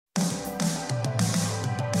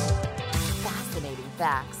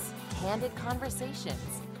facts, candid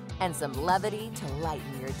conversations, and some levity to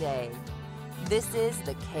lighten your day. This is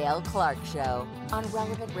the Cale Clark Show on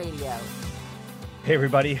Relevant Radio. Hey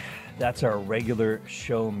everybody, that's our regular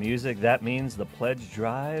show music. That means the pledge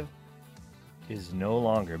drive is no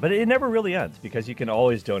longer, but it never really ends because you can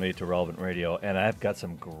always donate to Relevant Radio, and I've got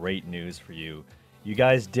some great news for you. You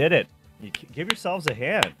guys did it. You give yourselves a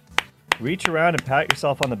hand. Reach around and pat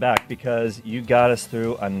yourself on the back because you got us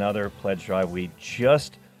through another pledge drive. We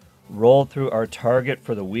just rolled through our target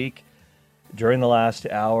for the week. During the last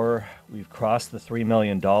hour, we've crossed the $3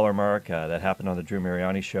 million mark. That happened on the Drew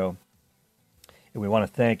Mariani Show. And we want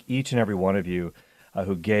to thank each and every one of you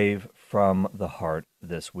who gave from the heart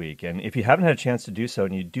this week. And if you haven't had a chance to do so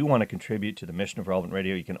and you do want to contribute to the mission of Relevant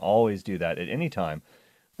Radio, you can always do that at any time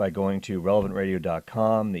by going to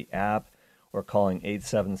relevantradio.com, the app, or calling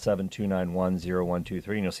 877-291-0123.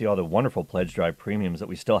 And you'll see all the wonderful Pledge Drive premiums that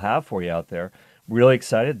we still have for you out there. Really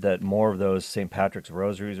excited that more of those St. Patrick's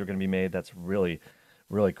rosaries are going to be made. That's really,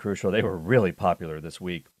 really crucial. They were really popular this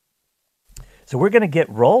week. So we're going to get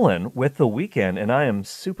rolling with the weekend, and I am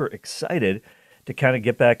super excited to kind of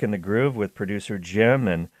get back in the groove with producer Jim.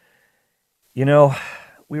 And, you know,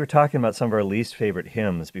 we were talking about some of our least favorite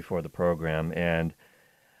hymns before the program, and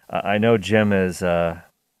I know Jim is... to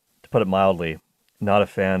put it mildly, not a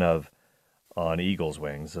fan of On Eagle's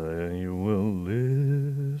Wings. You will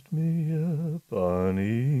lift me up on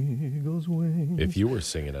eagle's wings. If you were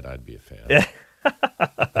singing it, I'd be a fan.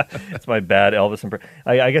 It's my bad Elvis impression.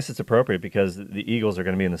 I guess it's appropriate because the Eagles are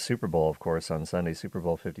going to be in the Super Bowl, of course, on Sunday, Super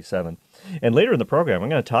Bowl 57. And later in the program, I'm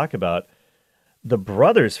going to talk about the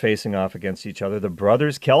brothers facing off against each other, the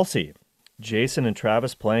brothers Kelce. Jason and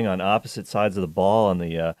Travis playing on opposite sides of the ball on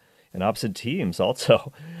the and opposite teams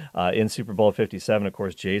also in Super Bowl 57. Of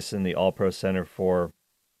course, Jason, the All-Pro center for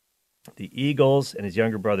the Eagles, and his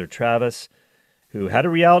younger brother Travis, who had a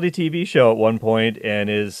reality TV show at one point and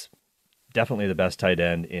is definitely the best tight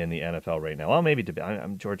end in the NFL right now. Well, maybe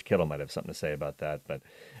George Kittle might have something to say about that, but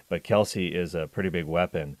Kelce is a pretty big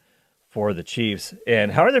weapon for the Chiefs.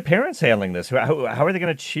 And how are their parents handling this? How are they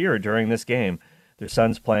going to cheer during this game? Their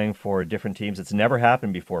sons playing for different teams. It's never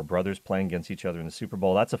happened before. Brothers playing against each other in the Super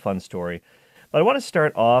Bowl. That's a fun story. But I want to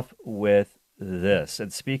start off with this.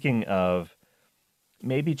 And speaking of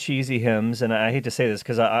maybe cheesy hymns, and I hate to say this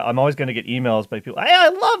because I'm always going to get emails by people, I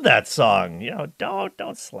love that song. You know,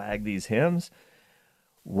 don't slag these hymns.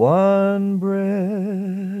 One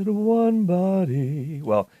bread, one body.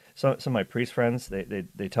 Well, some of my priest friends,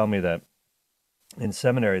 they tell me that in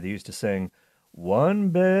seminary they used to sing,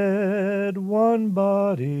 one bed, one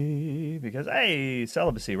body, because, hey,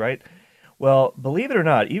 celibacy, right? Well, believe it or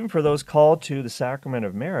not, even for those called to the sacrament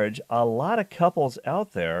of marriage, a lot of couples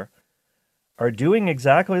out there are doing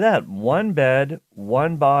exactly that. One bed,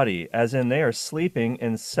 one body, as in they are sleeping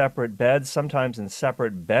in separate beds, sometimes in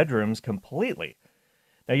separate bedrooms completely.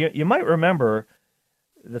 Now, you might remember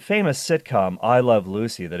the famous sitcom I Love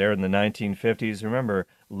Lucy that aired in the 1950s. Remember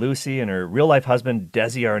Lucy and her real-life husband,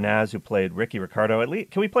 Desi Arnaz, who played Ricky Ricardo. At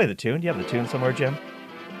least, can we play the tune? Do you have the tune somewhere, Jim?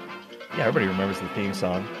 Yeah, everybody remembers the theme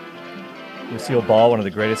song. Lucille Ball, one of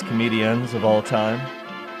the greatest comedians of all time.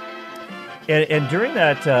 And during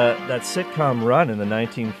that sitcom run in the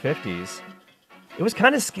 1950s, it was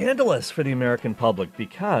kind of scandalous for the American public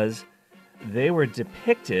because they were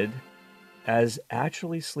depicted as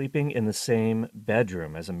actually sleeping in the same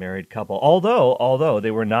bedroom as a married couple. Although they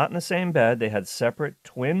were not in the same bed, they had separate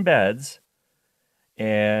twin beds,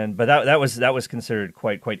 but that was considered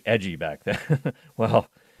quite edgy back then. Well,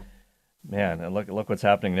 man, look what's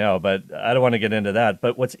happening now. But I don't want to get into that.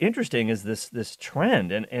 But what's interesting is this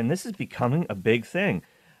trend, and this is becoming a big thing.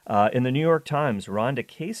 In the New York Times, Rhonda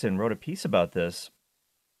Kaysen wrote a piece about this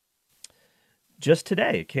just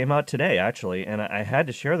today. It came out today, actually, and I had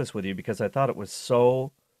to share this with you because I thought it was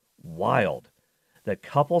so wild that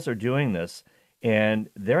couples are doing this, and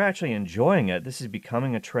they're actually enjoying it. This is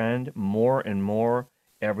becoming a trend more and more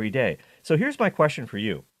every day. So here's my question for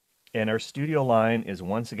you, and our studio line is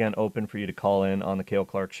once again open for you to call in on the Cale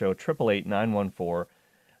Clark Show,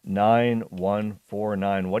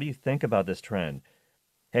 888-914-9149. What do you think about this trend?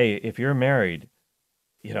 Hey, if you're married,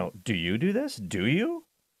 do you do this? Do you?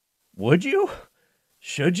 Would you?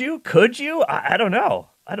 Should you? Could you? I don't know.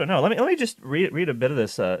 Let me just read a bit of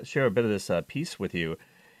this, share a bit of this piece with you.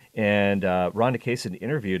 And Rhonda Kaysen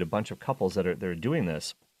interviewed a bunch of couples that are doing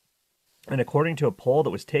this. And according to a poll that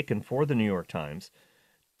was taken for the New York Times,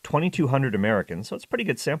 2,200 Americans, so it's a pretty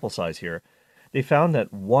good sample size here, they found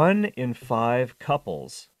that 1 in 5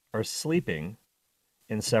 couples are sleeping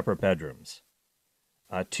in separate bedrooms.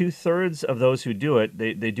 2/3 of those who do it,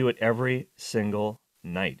 they do it every single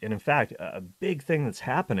night. And in fact, a big thing that's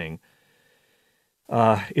happening,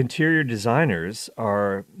 interior designers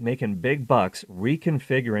are making big bucks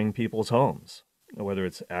reconfiguring people's homes, whether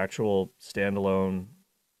it's actual standalone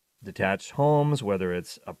detached homes, whether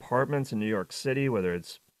it's apartments in New York City, whether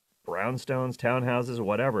it's brownstones, townhouses,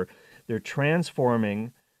 whatever. They're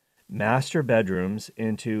transforming master bedrooms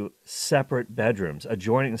into separate bedrooms,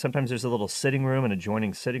 adjoining. Sometimes there's a little sitting room, an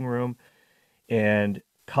adjoining sitting room, and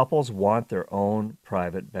couples want their own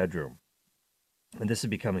private bedroom. And this is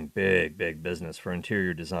becoming big, big business for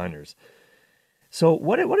interior designers. So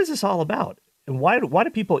what is this all about? And why do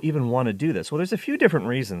people even want to do this? Well, there's a few different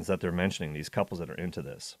reasons that they're mentioning, these couples that are into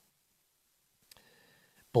this.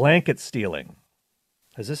 Blanket stealing.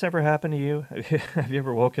 Has this ever happened to you? Have you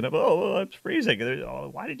ever woken up, oh, it's freezing. Oh,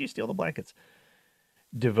 why did you steal the blankets?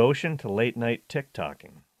 Devotion to late night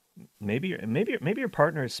TikToking. Maybe your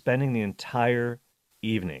partner is spending the entire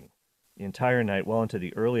evening, the entire night, well into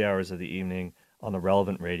the early hours of the evening on the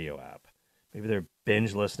relevant radio app. Maybe they're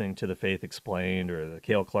binge listening to The Faith Explained or the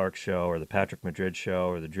Cale Clark Show or the Patrick Madrid Show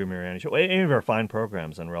or the Drew Mariani Show, any of our fine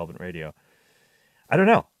programs on relevant radio. I don't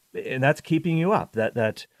know. And that's keeping you up.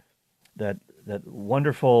 That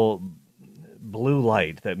wonderful blue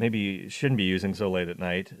light that maybe you shouldn't be using so late at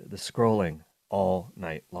night, the scrolling all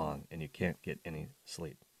night long, and you can't get any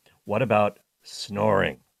sleep. What about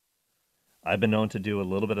snoring? I've been known to do a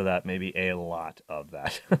little bit of that, maybe a lot of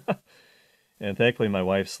that. And thankfully, my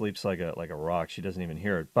wife sleeps like a rock. She doesn't even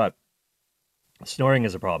hear it. But snoring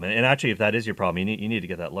is a problem. And actually, if that is your problem, you need to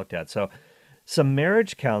get that looked at. So some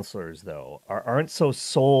marriage counselors, though, aren't so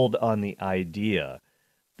sold on the idea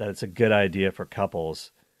that it's a good idea for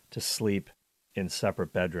couples to sleep in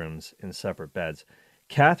separate bedrooms, in separate beds.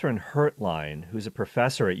 Catherine Hertline, who's a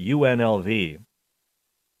professor at UNLV,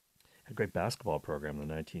 had a great basketball program in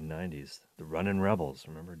the 1990s. The Runnin' Rebels.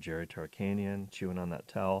 Remember Jerry Tarkanian chewing on that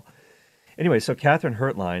towel? Anyway, so Catherine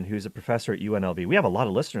Hertline, who's a professor at UNLV. We have a lot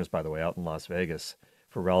of listeners, by the way, out in Las Vegas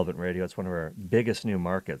for Relevant Radio. It's one of our biggest new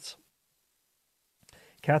markets.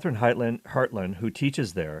 Catherine Hertline, who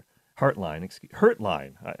teaches there, Hertline.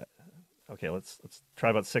 Okay, let's try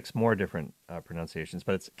about 6 more different pronunciations,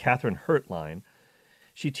 but it's Catherine Hertline.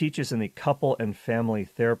 She teaches in the Couple and Family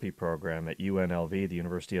Therapy program at UNLV, the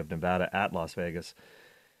University of Nevada at Las Vegas.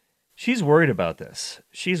 She's worried about this.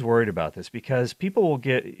 She's worried about this because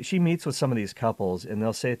she meets with some of these couples and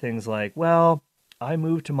they'll say things like, well, I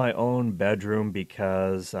moved to my own bedroom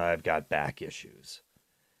because I've got back issues.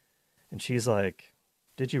 And she's like,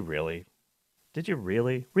 did you really? Did you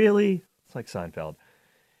really? Really? It's like Seinfeld.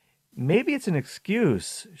 Maybe it's an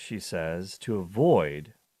excuse, she says, to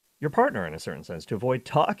avoid your partner in a certain sense, to avoid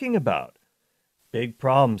talking about big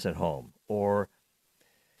problems at home.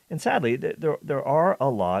 And sadly, there are a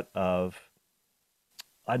lot of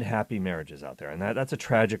unhappy marriages out there, and that's a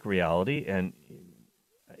tragic reality, and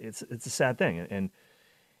it's a sad thing. And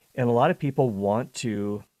a lot of people want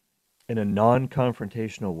to, in a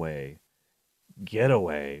non-confrontational way, get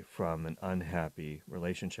away from an unhappy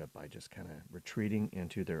relationship by just kind of retreating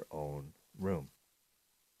into their own room.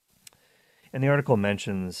 And the article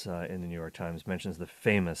mentions, in the New York Times, mentions the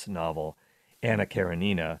famous novel Anna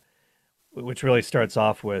Karenina, which really starts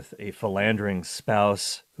off with a philandering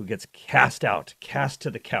spouse who gets cast to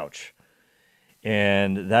the couch.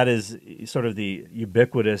 And that is sort of the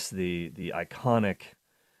ubiquitous, the iconic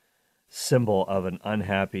symbol of an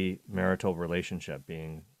unhappy marital relationship,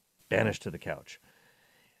 being banished to the couch.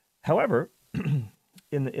 However,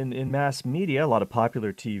 in mass media, a lot of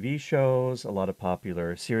popular TV shows, a lot of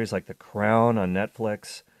popular series like The Crown on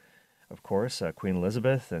Netflix, of course, Queen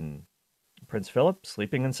Elizabeth and Prince Philip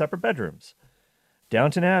sleeping in separate bedrooms.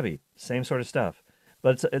 Downton Abbey, same sort of stuff.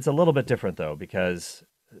 But it's a little bit different, though, because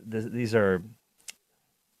these are,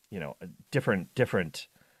 different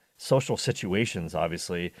social situations,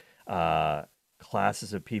 obviously.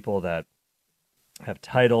 Classes of people that have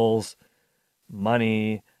titles,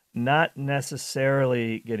 money, not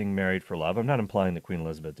necessarily getting married for love. I'm not implying that Queen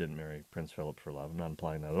Elizabeth didn't marry Prince Philip for love. I'm not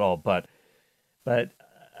implying that at all. But a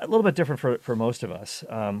little bit different for most of us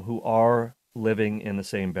who are living in the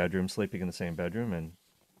same bedroom, sleeping in the same bedroom, and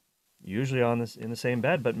usually in the same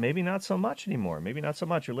bed, but maybe not so much anymore. Maybe not so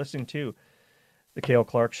much. You're listening to the Cale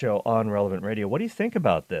Clark Show on Relevant Radio. What do you think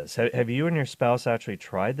about this? Have you and your spouse actually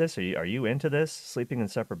tried this? Are you into this, sleeping in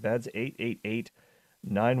separate beds?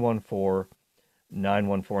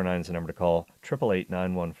 888-914-9149 is the number to call.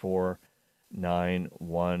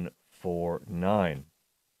 888-914-9149.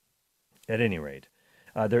 At any rate,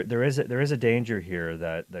 there is a danger here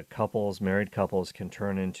that married couples can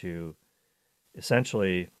turn into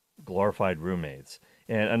essentially glorified roommates.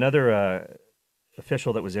 And another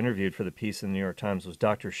official that was interviewed for the piece in the New York Times was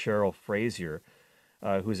Dr. Cheryl Frazier,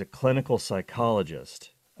 who's a clinical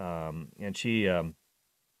psychologist. And she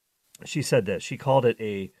said this. She called it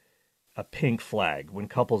a pink flag when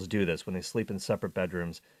couples do this, when they sleep in separate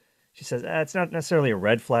bedrooms. She says, it's not necessarily a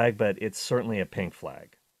red flag, but it's certainly a pink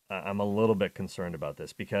flag. I'm a little bit concerned about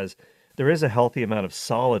this because there is a healthy amount of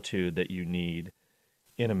solitude that you need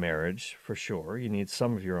in a marriage, for sure. You need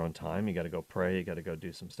some of your own time. You got to go pray. You got to go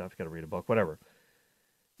do some stuff. You got to read a book, whatever.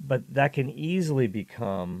 But that can easily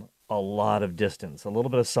become a lot of distance. A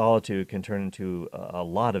little bit of solitude can turn into a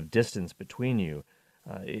lot of distance between you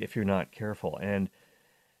if you're not careful. And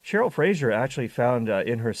Cheryl Frazier actually found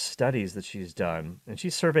in her studies that she's done, and she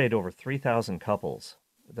surveyed over 3,000 couples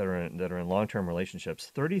that are in long-term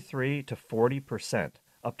relationships, 33 to 40%,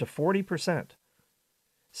 up to 40%,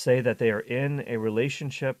 say that they are in a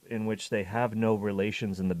relationship in which they have no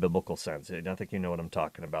relations in the biblical sense. I think you know what I'm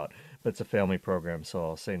talking about, but it's a family program, so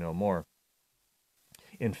I'll say no more.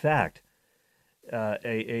 In fact,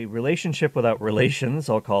 a relationship without relations,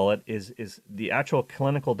 I'll call it, is the actual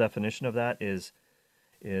clinical definition of that is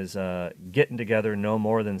getting together no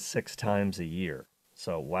more than 6 times a year.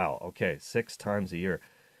 So, wow, okay, 6 times a year.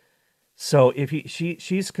 So if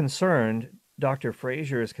she's concerned, Dr.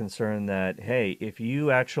 Frazier is concerned that, hey, if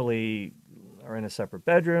you actually are in a separate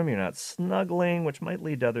bedroom, you're not snuggling, which might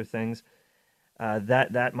lead to other things,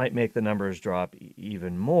 that might make the numbers drop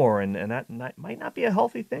even more, and that might not be a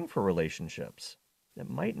healthy thing for relationships. It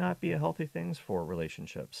might not be a healthy thing for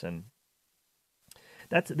relationships, and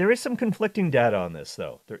there is some conflicting data on this,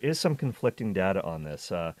 though. There is some conflicting data on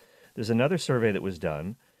this. There's another survey that was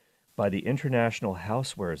done by the International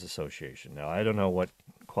Housewares Association. Now, I don't know what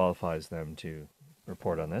qualifies them to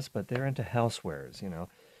report on this, but they're into housewares,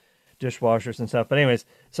 dishwashers and stuff. But anyways,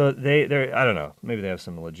 so they're I don't know, maybe they have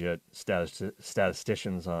some legit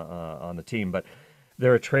statisticians on the team, but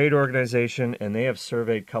they're a trade organization, and they have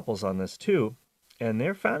surveyed couples on this too. And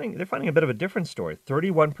they're finding a bit of a different story.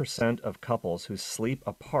 31% of couples who sleep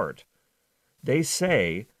apart, they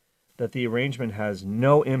say that the arrangement has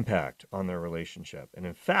no impact on their relationship. And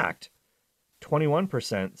in fact,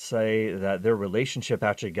 21% say that their relationship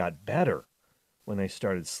actually got better when they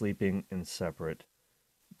started sleeping in separate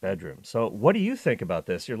bedrooms. So what do you think about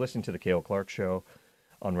this? You're listening to the Cale Clark Show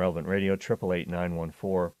on Relevant Radio,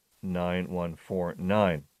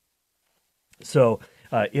 888-914-9149. So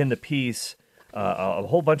in the piece, a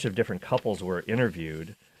whole bunch of different couples were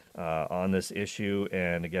interviewed on this issue,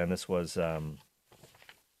 and again, this was in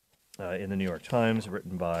the New York Times,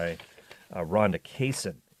 written by Rhonda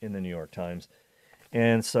Kaysen in the New York Times.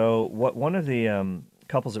 And so one of the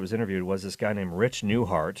couples that was interviewed was this guy named Rich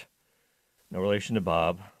Newhart, no relation to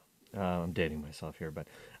Bob. I'm dating myself here, but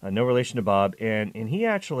no relation to Bob, and he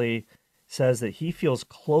actually says that he feels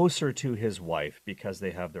closer to his wife because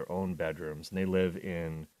they have their own bedrooms, and they live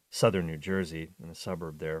in southern New Jersey, in a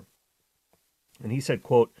suburb there. And he said,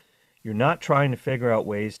 quote, "You're not trying to figure out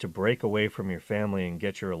ways to break away from your family and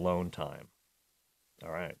get your alone time."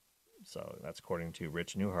 All right. So that's according to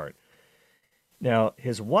Rich Newhart. Now,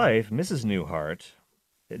 his wife, Mrs. Newhart,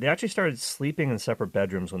 they actually started sleeping in separate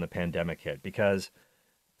bedrooms when the pandemic hit because,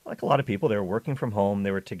 like a lot of people, they were working from home.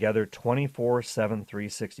 They were together 24/7,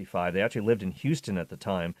 365. They actually lived in Houston at the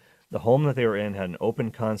time. The home that they were in had an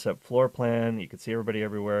open concept floor plan. You could see everybody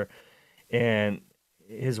everywhere. And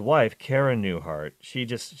his wife, Karen Newhart, she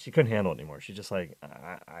couldn't handle it anymore. She's just like,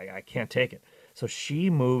 I can't take it. So she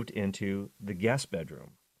moved into the guest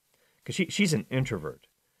bedroom because she's an introvert.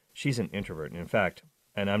 She's an introvert. And in fact,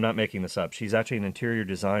 and I'm not making this up, she's actually an interior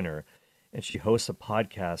designer, and she hosts a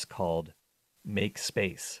podcast called Make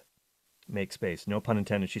Space. Make Space. No pun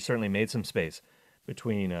intended. She certainly made some space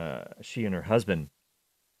between she and her husband.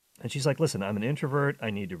 And she's like, listen, I'm an introvert.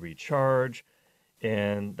 I need to recharge.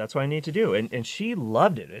 And that's what I need to do. And she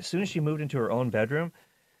loved it. As soon as she moved into her own bedroom,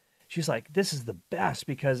 she's like, this is the best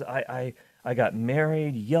because I got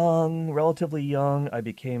married young, relatively young. I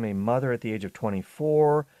became a mother at the age of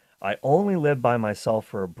 24. I only lived by myself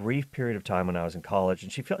for a brief period of time when I was in college.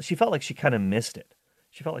 And she felt like she kind of missed it.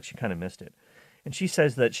 She felt like she kind of missed it. And she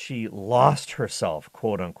says that she lost herself,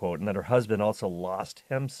 quote unquote, and that her husband also lost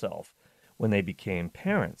himself when they became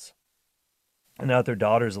parents. And now that their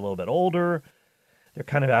daughter's a little bit older, they're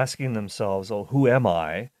kind of asking themselves, oh, who am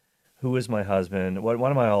I? Who is my husband? What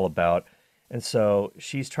am I all about? And so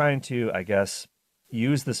she's trying to, I guess,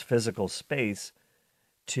 use this physical space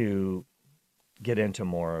to get into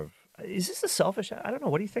more of, is this a selfish? I don't know.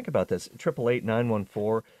 What do you think about this?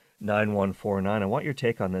 888-914-9149. I want your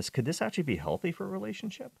take on this. Could this actually be healthy for a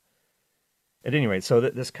relationship? At any rate, so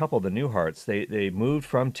this couple, the Newharts, they moved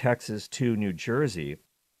from Texas to New Jersey,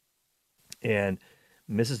 and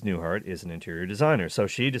Mrs. Newhart is an interior designer, so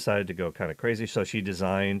she decided to go kind of crazy. So she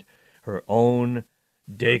designed her own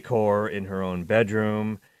decor in her own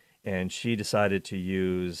bedroom, and she decided to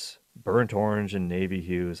use burnt orange and navy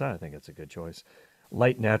hues. I think it's a good choice.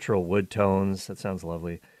 Light natural wood tones. That sounds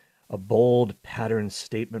lovely. A bold patterned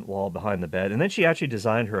statement wall behind the bed. And then she actually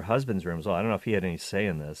designed her husband's room as well. I don't know if he had any say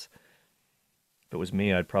in this. If it was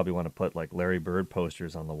me, I'd probably want to put like Larry Bird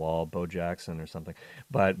posters on the wall, Bo Jackson or something.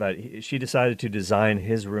 But she decided to design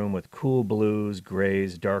his room with cool blues,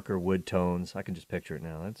 grays, darker wood tones. I can just picture it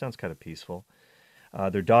now. That sounds kind of peaceful.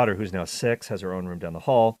 Their daughter, who's now 6, has her own room down the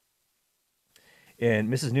hall. And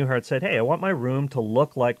Mrs. Newhart said, hey, I want my room to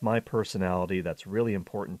look like my personality. That's really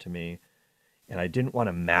important to me. And I didn't want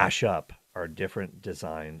to mash up our different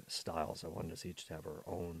design styles. I wanted us each to have our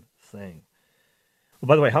own thing. Well,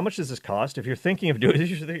 by the way, how much does this cost? If you're thinking of doing,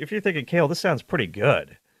 if you're thinking, Cale, this sounds pretty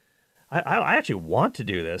good. I actually want to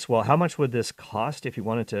do this. Well, how much would this cost if you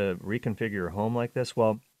wanted to reconfigure your home like this?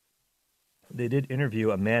 Well, they did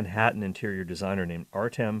interview a Manhattan interior designer named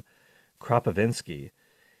Artem Kropovinsky,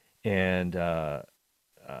 and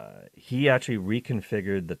he actually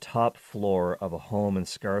reconfigured the top floor of a home in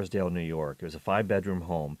Scarsdale, New York. It was a 5-bedroom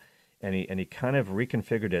home. And he kind of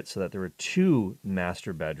reconfigured it so that there were 2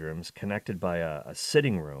 master bedrooms connected by a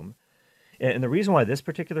sitting room. And the reason why this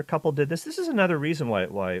particular couple did this is another reason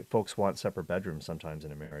why folks want separate bedrooms sometimes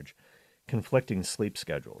in a marriage. Conflicting sleep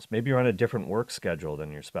schedules. Maybe you're on a different work schedule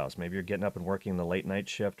than your spouse. Maybe you're getting up and working the late night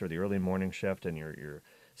shift or the early morning shift and your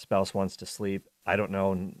spouse wants to sleep. I don't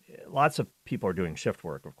know. Lots of people are doing shift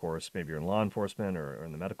work, of course. Maybe you're in law enforcement or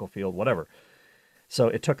in the medical field, whatever. So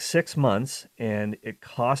it took 6 months, and it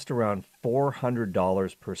cost around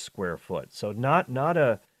 $400 per square foot. So not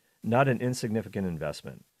an insignificant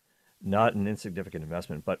investment,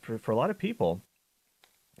 But for a lot of people,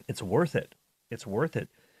 it's worth it. It's worth it,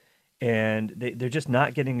 and they're just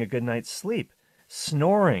not getting a good night's sleep.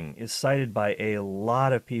 Snoring is cited by a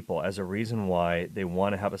lot of people as a reason why they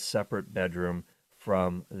want to have a separate bedroom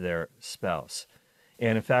from their spouse.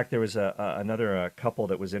 And in fact, there was another couple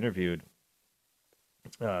that was interviewed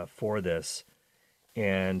for this,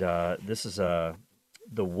 and this is the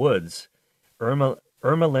Woods,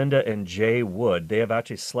 Linda and Jay Wood. They have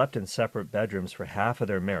actually slept in separate bedrooms for half of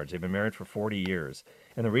their marriage. They've been married for 40 years,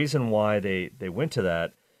 and the reason why they went to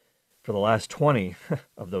that for the last 20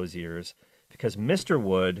 of those years, because Mr.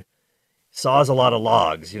 Wood saws a lot of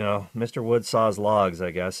logs. Mr. Wood saws logs, I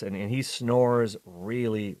guess, and he snores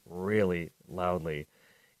really, really loudly.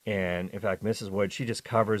 And in fact, Mrs. Wood, she just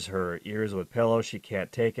covers her ears with pillows. She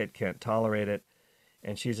can't take it, can't tolerate it.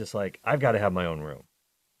 And she's just like, I've got to have my own room.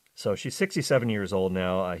 So she's 67 years old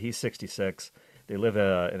now. He's 66. They live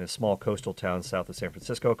in a small coastal town south of San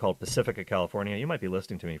Francisco called Pacifica, California. You might be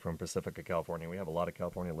listening to me from Pacifica, California. We have a lot of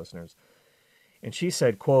California listeners. And she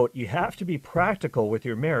said, quote, you have to be practical with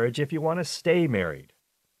your marriage if you want to stay married.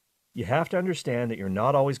 You have to understand that you're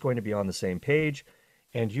not always going to be on the same page,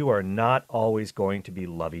 and you are not always going to be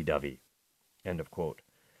lovey-dovey, end of quote.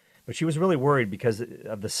 But she was really worried because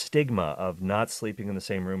of the stigma of not sleeping in the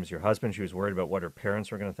same room as your husband. She was worried about what her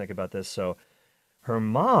parents were going to think about this. So her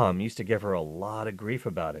mom used to give her a lot of grief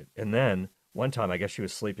about it. And then one time, I guess she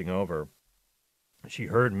was sleeping over, she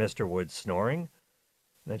heard Mr. Wood snoring.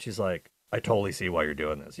 And then she's like, I totally see why you're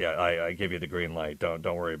doing this. Yeah, I give you the green light. Don't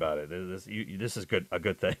worry about it. This is a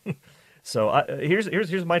good thing. So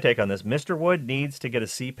here's my take on this. Mr. Wood needs to get a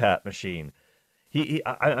CPAP machine.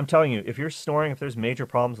 I'm telling you, if you're snoring, if there's major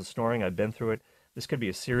problems with snoring, I've been through it. This could be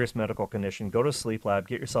a serious medical condition. Go to a sleep lab,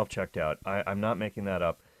 get yourself checked out. I'm not making that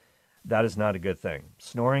up. That is not a good thing.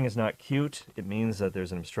 Snoring is not cute. It means that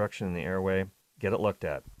there's an obstruction in the airway. Get it looked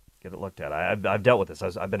at. I've dealt with this.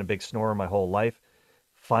 I've been a big snorer my whole life.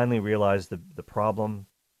 Finally realized the problem.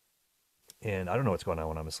 And I don't know what's going on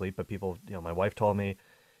when I'm asleep, but people, my wife told me.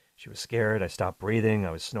 She was scared. I stopped breathing.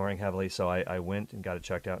 I was snoring heavily. So I went and got it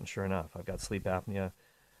checked out. And sure enough, I've got sleep apnea.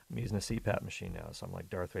 I'm using a CPAP machine now. So I'm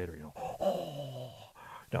like Darth Vader, oh.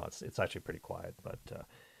 No, it's actually pretty quiet. But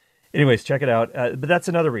anyways, check it out. But that's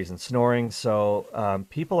another reason, snoring. So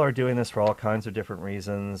people are doing this for all kinds of different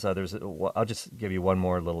reasons. I'll just give you one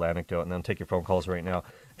more little anecdote and then take your phone calls right now.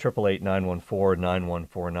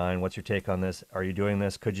 888-914-9149. What's your take on this? Are you doing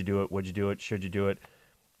this? Could you do it? Would you do it? Should you do it?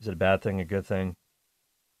 Is it a bad thing, a good thing?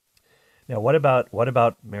 Now, what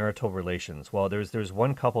about marital relations? Well, there's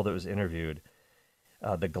one couple that was interviewed,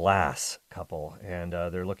 the Glass couple, and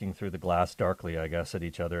they're looking through the glass darkly, I guess, at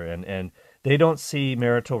each other, and they don't see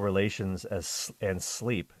marital relations and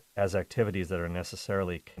sleep as activities that are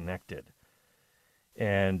necessarily connected.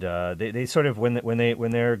 And they sort of when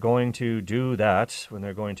they're going to do that, when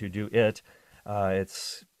they're going to do it,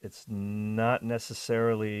 it's it's not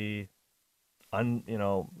necessarily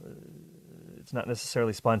it's not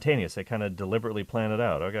necessarily spontaneous. They kind of deliberately plan it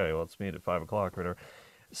out. Okay, well, let's meet at 5 o'clock or whatever.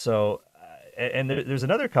 So, and there's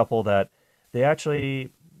another couple that they actually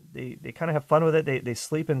they kind of have fun with it. They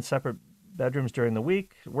sleep in separate bedrooms during the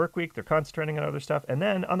work week. They're concentrating on other stuff, and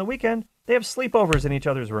then on the weekend they have sleepovers in each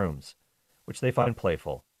other's rooms, which they find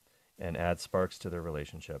playful and add sparks to their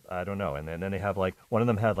relationship. I don't know. And then they have like one of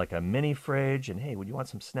them had like a mini fridge, and hey, would you want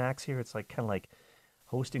some snacks here? It's like kind of like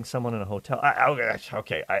hosting someone in a hotel.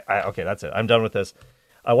 Okay, that's it. I'm done with this.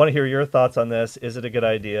 I want to hear your thoughts on this. Is it a good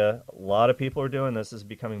idea? A lot of people are doing this. This is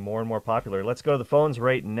becoming more and more popular. Let's go to the phones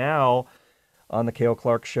right now on the Cale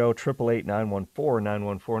Clark Show,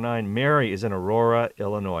 888-914-9149. Mary is in Aurora,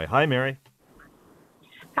 Illinois. Hi, Mary.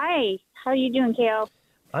 Hi. How are you doing, Cale?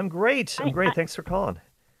 I'm great. Thanks for calling.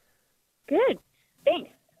 Good.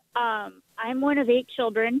 Thanks. I'm one of 8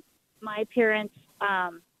 children. My parents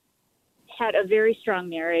had a very strong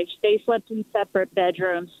marriage. They slept in separate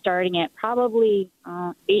bedrooms starting at probably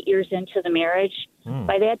 8 years into the marriage.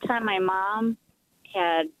 By that time, my mom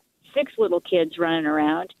had 6 little kids running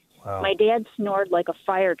around. Wow. My dad snored like a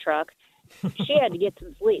fire truck. She had to get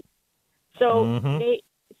some sleep. So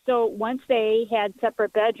so once they had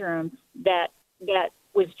separate bedrooms, that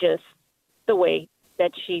was just the way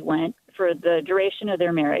that she went for the duration of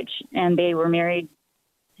their marriage. And they were married,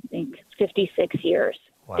 I think, 56 years.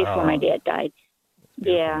 Wow. Before my dad died.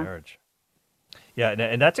 Beautiful marriage. Yeah,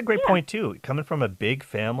 and that's a great point, too. Coming from a big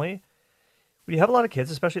family, when you have a lot of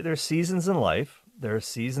kids, especially there are seasons in life, there are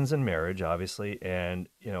seasons in marriage, obviously, and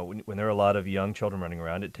when there are a lot of young children running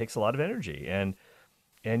around, it takes a lot of energy, and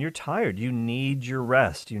you're tired. You need your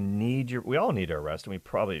rest. We all need our rest, and we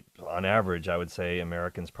probably, on average, I would say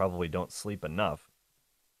Americans probably don't sleep enough,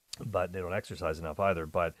 but they don't exercise enough either,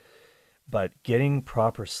 but getting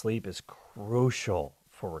proper sleep is crucial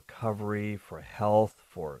for recovery, for health,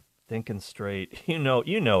 for thinking straight. You know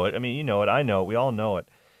it. I mean, you know it. I know it. We all know it.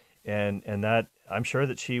 And that I'm sure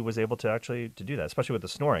that she was able to do that, especially with the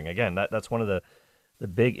snoring. Again, that's one of the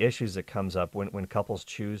big issues that comes up when couples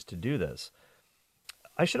choose to do this.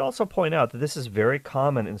 I should also point out that this is very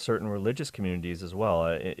common in certain religious communities as well.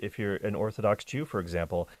 If you're an Orthodox Jew, for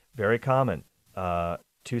example, very common. 2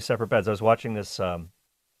 separate beds. I was watching this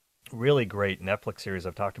really great Netflix series.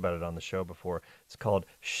 I've talked about it on the show before. It's called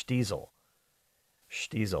Shtisel.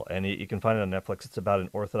 And you can find it on Netflix. It's about an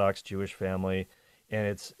Orthodox Jewish family, and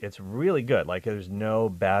it's really good. Like, there's no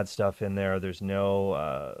bad stuff in there. There's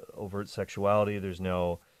no overt sexuality. There's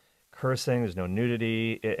no cursing. There's no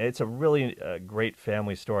nudity. It's a really great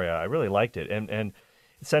family story. I really liked it, and it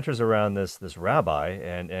centers around this rabbi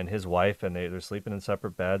and his wife, and they're sleeping in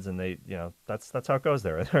separate beds, and that's how it goes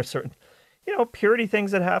there. And there are certain purity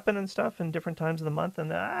things that happen and stuff in different times of the month. And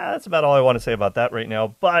that's about all I want to say about that right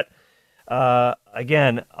now. But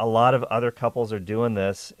again, a lot of other couples are doing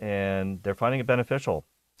this and they're finding it beneficial.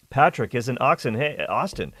 Patrick is in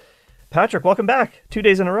Austin. Patrick, welcome back. 2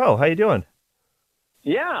 days in a row. How you doing?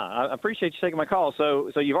 Yeah, I appreciate you taking my call.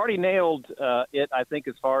 So you've already nailed it, I think,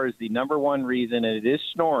 as far as the number one reason, and it is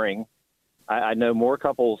snoring. I know more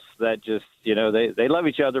couples that just, they love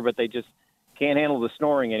each other, but they just can't handle the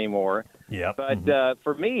snoring anymore. Yeah. But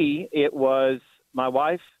for me, it was my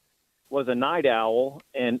wife was a night owl,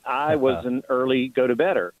 and I was an early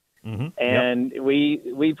go-to-bedder. And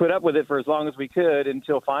we put up with it for as long as we could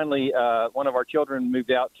until finally one of our children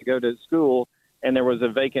moved out to go to school, and there was a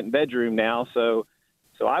vacant bedroom now. So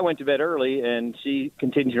I went to bed early, and she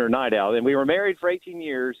continued her night owl. And we were married for 18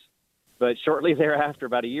 years, but shortly thereafter,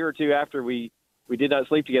 about a year or two after we did not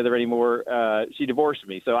sleep together anymore, she divorced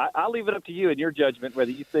me. So I'll leave it up to you in your judgment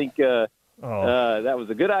whether you think that was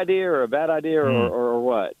a good idea or a bad idea or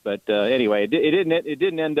what. But anyway, it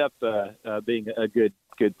didn't end up being a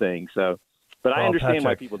good thing. So, but I understand Patrick,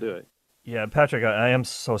 why people do it. Yeah, Patrick, I am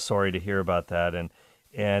so sorry to hear about that, and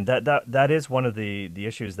that is one of the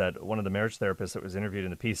issues that one of the marriage therapists that was interviewed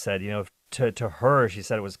in the piece said. To her, she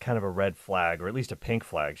said it was kind of a red flag, or at least a pink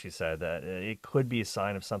flag. She said that it could be a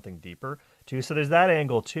sign of something deeper too. So there's that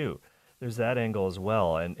angle too. There's that angle as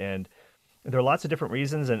well, and there are lots of different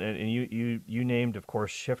reasons. And you named, of course,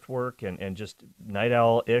 shift work and just night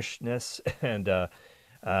owl-ishness. And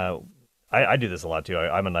I do this a lot too.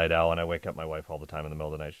 I'm a night owl, and I wake up my wife all the time in the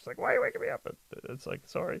middle of the night. She's like, "Why are you waking me up?" It's like,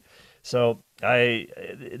 sorry. So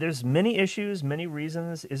there's many issues, many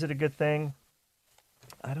reasons. Is it a good thing?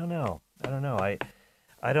 I don't know.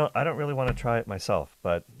 I don't really want to try it myself,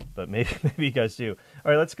 but maybe you guys do.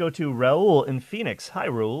 All right, let's go to Raul in Phoenix. Hi,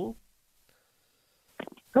 Raul.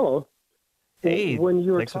 Hello. Hey. When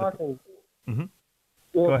you were talking, Go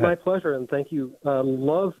well, ahead. my pleasure, and thank you.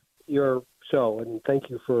 Love your show, and thank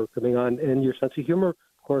you for coming on. And your sense of humor,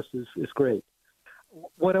 of course, is great.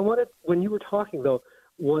 What I wanted, when you were talking, though,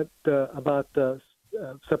 about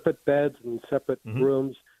separate beds and separate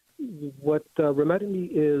rooms, what reminded me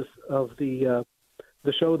is of the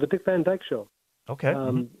show, the Dick Van Dyke Show. Okay.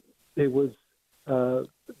 It was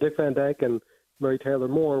Dick Van Dyke and Mary Tyler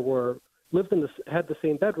Moore had the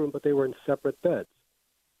same bedroom, but they were in separate beds.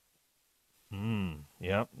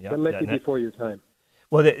 Yeah. That might be before your time.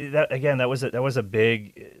 Well, that was a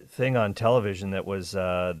big thing on television. That was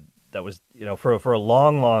for a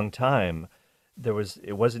long time.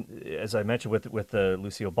 It wasn't, as I mentioned with the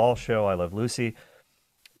Lucille Ball show, I Love Lucy.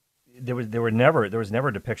 There was never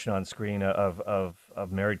a depiction on screen of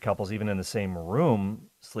married couples even in the same room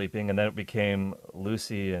sleeping, and then it became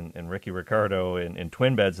Lucy and Ricky Ricardo in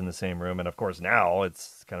twin beds in the same room, and of course now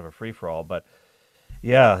it's kind of a free for all. But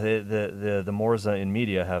yeah, the Moores in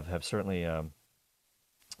media have certainly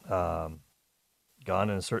gone in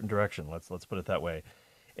a certain direction. Let's put it that way.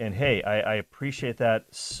 And hey, I appreciate that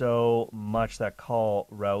so much. That call,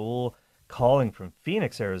 Raul, calling from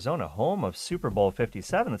Phoenix, Arizona, home of Super Bowl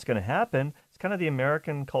 57. That's going to happen. It's kind of the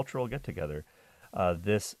American cultural get-together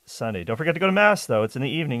this Sunday. Don't forget to go to Mass, though. It's in the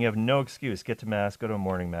evening. You have no excuse. Get to Mass. Go to a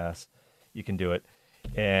morning Mass. You can do it.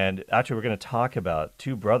 And actually, we're going to talk about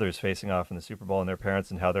two brothers facing off in the Super Bowl and their parents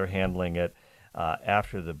and how they're handling it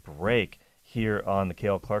after the break here on the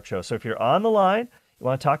Cale Clark Show. So if you're on the line, you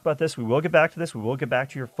want to talk about this, we will get back to this. We will get back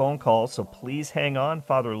to your phone calls, so please hang on.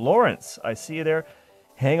 Father Lawrence, I see you there.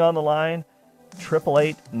 Hang on the line.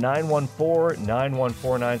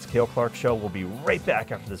 888-914-9149. It's Cale Clark Show. We'll be right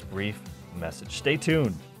back after this brief message. Stay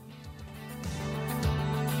tuned.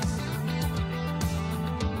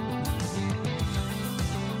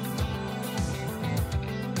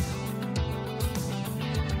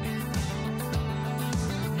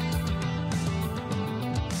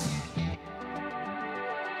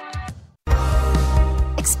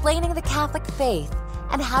 Explaining the Catholic faith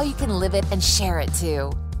and how you can live it and share it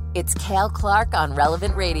too. It's Cale Clark on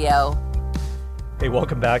Relevant Radio. Hey,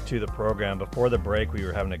 welcome back to the program. Before the break, we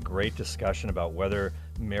were having a great discussion about whether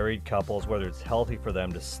married couples, whether it's healthy for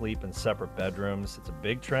them to sleep in separate bedrooms. It's a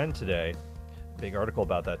big trend today. Big article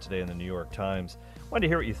about that today in the New York Times. Wanted to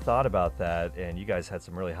hear what you thought about that, and you guys had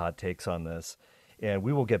some really hot takes on this. And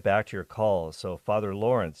we will get back to your calls. So Father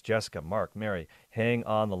Lawrence, Jessica, Mark, Mary, hang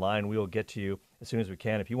on the line. We will get to you as soon as we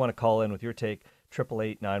can. If you want to call in with your take,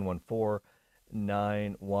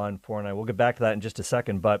 888-914-9149. We'll get back to that in just a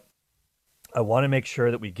second, but I want to make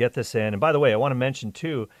sure that we get this in. And by the way, I want to mention,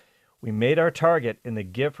 too, we made our target in the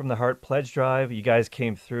Give from the Heart pledge drive. You guys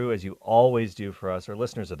came through, as you always do for us. Our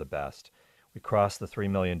listeners are the best. We crossed the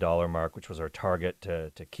 $3 million mark, which was our target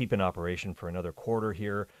to keep in operation for another quarter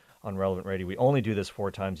here on Relevant Radio. We only do this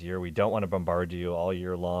 4 times a year. We don't want to bombard you all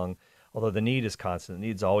year long, although the need is constant. The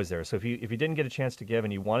need's always there. So if you didn't get a chance to give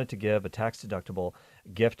and you wanted to give a tax-deductible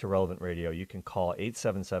gift to Relevant Radio, you can call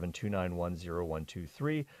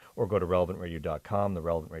 877-291-0123 or go to relevantradio.com, the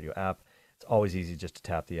Relevant Radio app. It's always easy just to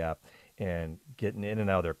tap the app and getting in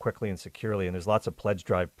and out of there quickly and securely. And there's lots of pledge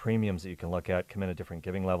drive premiums that you can look at, come in at different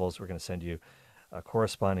giving levels. We're going to send you a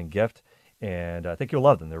corresponding gift, and I think you'll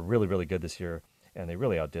love them. They're really, really good this year, and they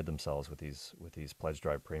really outdid themselves with these pledge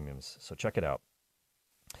drive premiums. So check it out.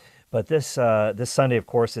 But this Sunday, of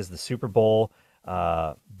course, is the Super Bowl.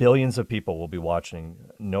 Billions of people will be watching,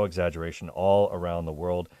 no exaggeration, all around the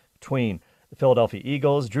world, between the Philadelphia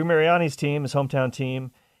Eagles, Drew Mariani's team, his hometown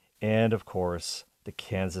team, and, of course, the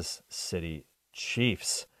Kansas City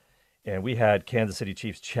Chiefs. And we had Kansas City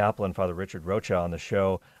Chiefs chaplain, Father Richard Rocha, on the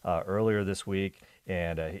show earlier this week,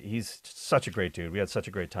 and he's such a great dude. We had such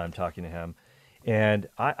a great time talking to him. And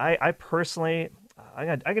I personally, I'm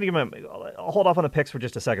going to give him I'll hold off on the picks for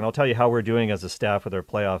just a second. I'll tell you how we're doing as a staff with our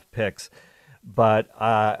playoff picks. But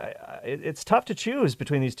it's tough to choose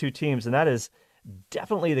between these two teams, and that is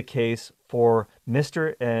definitely the case for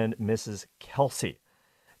Mr. and Mrs. Kelce,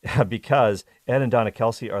 because Ed and Donna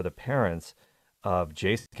Kelce are the parents of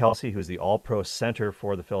Jason Kelce, who's the all-pro center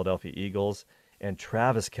for the Philadelphia Eagles, and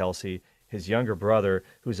Travis Kelce, his younger brother,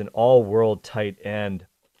 who's an all-world tight end.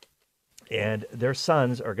 And their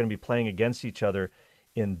sons are going to be playing against each other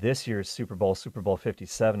in this year's Super Bowl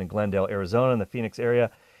 57 in Glendale, Arizona, in the Phoenix area.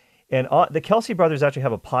 And the Kelce brothers actually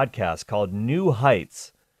have a podcast called New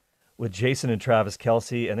Heights with Jason and Travis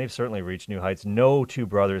Kelce, and they've certainly reached new heights. No two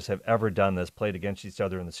brothers have ever done this, played against each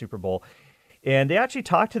other in the Super Bowl. And they actually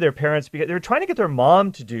talked to their parents because they were trying to get their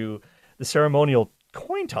mom to do the ceremonial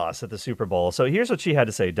coin toss at the Super Bowl. So here's what she had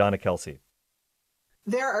to say, Donna Kelce.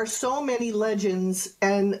 There are so many legends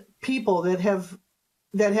and people that have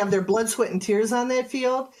that have their blood, sweat, and tears on that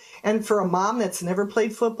field. And for a mom that's never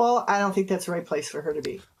played football, I don't think that's the right place for her to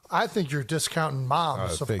be. I think you're discounting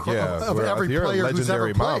moms of every you're player a who's ever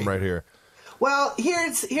legendary played. mom right here. Well,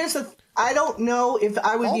 here's I don't know if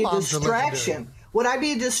I would be a moms are distraction. Would I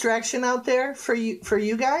be a distraction out there for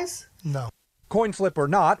you guys? No. Coin flip or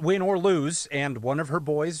not, win or lose, and one of her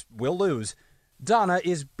boys will lose, Donna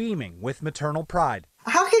is beaming with maternal pride.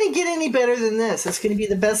 How can it get any better than this? It's going to be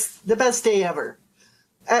the best day ever.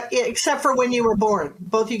 Except for when you were born.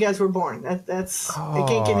 Both you guys were born. It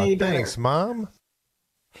can't get any better. Thanks, Mom.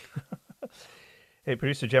 Hey,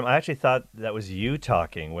 Producer Jim, I actually thought that was you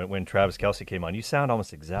talking when Travis Kelce came on. You sound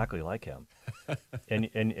almost exactly like him.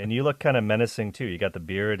 and you look kind of menacing, too. You got the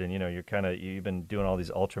beard, and, you've been doing all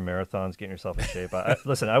these ultra marathons, getting yourself in shape.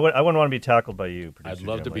 Listen, I wouldn't want to be tackled by you, Producer I'd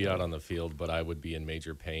love Jim, to be out on the field, but I would be in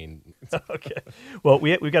major pain. Okay. Well,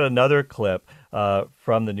 we got another clip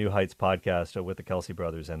from the New Heights podcast with the Kelce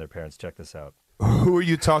brothers and their parents. Check this out. Who are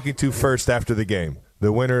you talking to first after the game?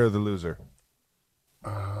 The winner or the loser?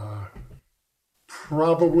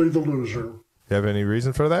 Probably the loser. You have any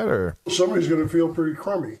reason for that, or Somebody's going to feel pretty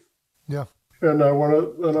crummy, Yeah. and I want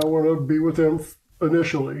to be with them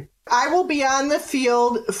initially. I will be on the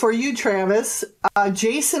field for you, Travis.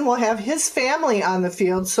 Jason will have his family on the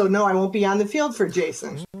field, so no, I won't be on the field for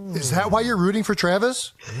Jason. Is that why you're rooting for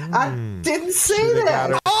Travis? I didn't say Shoulda that.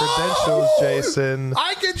 got her credentials, Jason.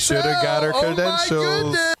 I can Shoulda tell. got her Oh, my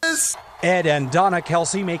credentials. goodness. Ed and Donna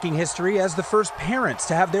Kelce making history as the first parents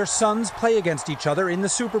to have their sons play against each other in the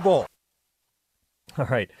Super Bowl. All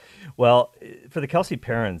right. Well, for the Kelce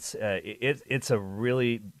parents, it's a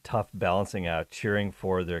really tough balancing act cheering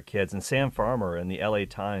for their kids. And Sam Farmer in the LA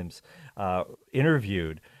Times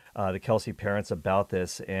interviewed the Kelce parents about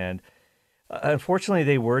this. And unfortunately,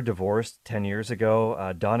 they were divorced 10 years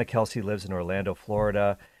ago. Donna Kelce lives in Orlando,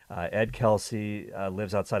 Florida. Ed Kelce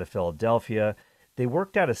lives outside of Philadelphia. They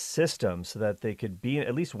worked out a system so that they could be,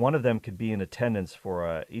 at least one of them could be in attendance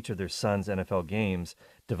for each of their sons' NFL games.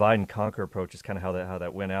 Divide and conquer approach is kind of how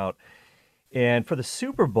that went out. And for the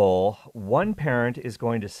Super Bowl, one parent is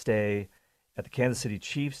going to stay at the Kansas City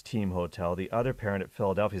Chiefs team hotel, the other parent at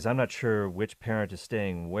Philadelphia's. I'm not sure which parent is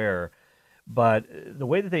staying where, but the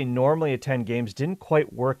way that they normally attend games didn't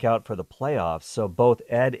quite work out for the playoffs. So both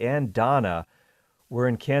Ed and Donna were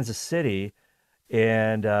in Kansas City,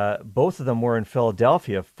 and both of them were in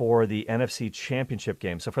Philadelphia for the NFC Championship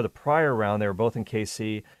game. So for the prior round, they were both in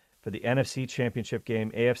KC. For the NFC Championship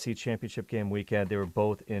game, AFC Championship game weekend, they were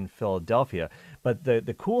both in Philadelphia. But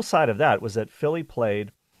the cool side of that was that Philly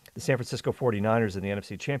played the San Francisco 49ers in the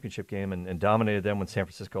NFC Championship game and dominated them when San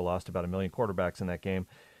Francisco lost about 1 million quarterbacks in that game.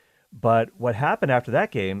 But what happened after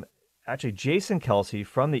that game, actually Jason Kelce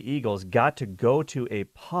from the Eagles got to go to a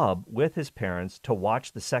pub with his parents to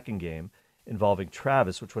watch the second game involving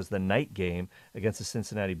Travis, which was the night game against the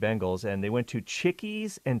Cincinnati Bengals. And they went to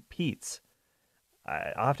Chickies and Pete's.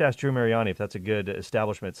 I'll have to ask Drew Mariani if that's a good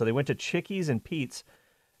establishment. So they went to Chickies and Pete's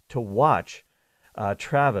to watch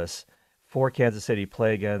Travis for Kansas City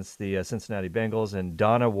play against the Cincinnati Bengals. And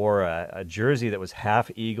Donna wore a jersey that was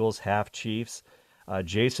half Eagles, half Chiefs.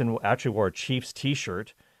 Jason actually wore a Chiefs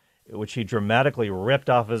T-shirt, which he dramatically ripped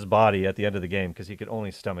off his body at the end of the game because he could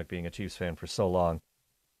only stomach being a Chiefs fan for so long.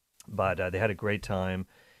 But they had a great time,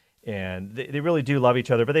 and they really do love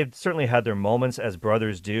each other. But they've certainly had their moments, as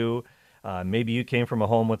brothers do. Maybe you came from a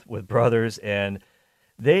home with brothers, and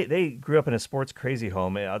they grew up in a sports crazy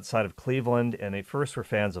home outside of Cleveland, and they first were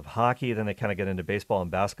fans of hockey. Then they kind of get into baseball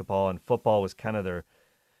and basketball, and football was kind of their,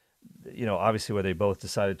 obviously where they both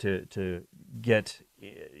decided to get,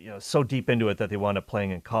 so deep into it that they wound up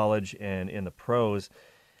playing in college and in the pros.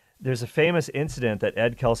 There's a famous incident that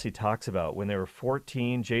Ed Kelce talks about when they were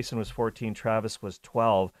 14. Jason was 14, Travis was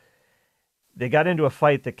 12. They got into a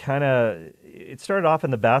fight that it started off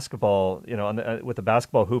in the basketball, with the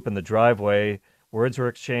basketball hoop in the driveway. Words were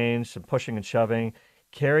exchanged, some pushing and shoving,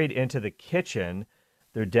 carried into the kitchen.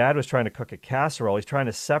 Their dad was trying to cook a casserole. He's trying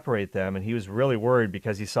to separate them, and he was really worried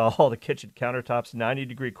because he saw all the kitchen countertops,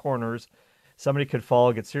 90-degree corners. Somebody could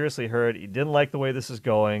fall, get seriously hurt. He didn't like the way this is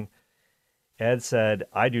going. Ed said,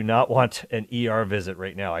 "I do not want an ER visit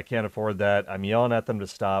right now. I can't afford that." I'm yelling at them to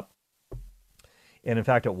stop. And in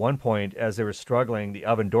fact, at one point, as they were struggling, the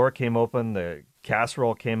oven door came open, the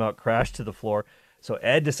casserole came out, crashed to the floor. So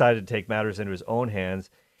Ed decided to take matters into his own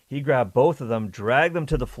hands. He grabbed both of them, dragged them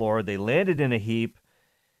to the floor. They landed in a heap.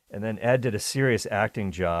 And then Ed did a serious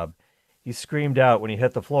acting job. He screamed out when he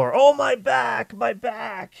hit the floor, "Oh, my back, my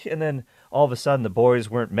back." And then all of a sudden, the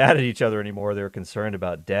boys weren't mad at each other anymore. They were concerned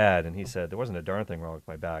about Dad. And he said, "There wasn't a darn thing wrong with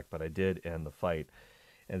my back, but I did end the fight."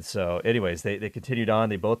 And so, anyways, they continued on.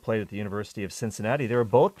 They both played at the University of Cincinnati. They were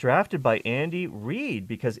both drafted by Andy Reid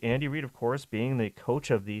because Andy Reid, of course, being the coach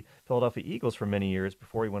of the Philadelphia Eagles for many years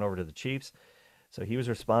before he went over to the Chiefs. So he was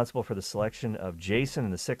responsible for the selection of Jason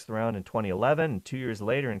in the 6th round in 2011. And 2 years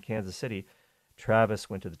later in Kansas City, Travis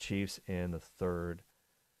went to the Chiefs in the 3rd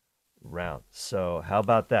round. So how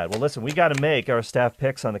about that? Well, listen, we got to make our staff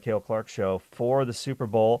picks on the Cale Clark Show for the Super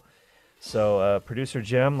Bowl. So, producer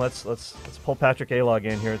Jim, let's pull Patrick Alog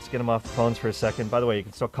in here. Let's get him off the phones for a second. By the way, you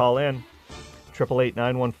can still call in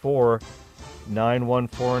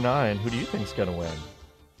 888-914-9149. Who do you think's going to win?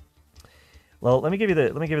 Well, let me give you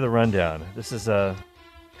the rundown. This is kind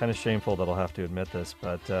of shameful that I'll have to admit this,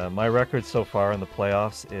 but my record so far in the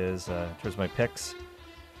playoffs is, in terms of my picks,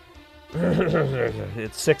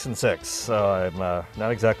 it's 6-6. So I'm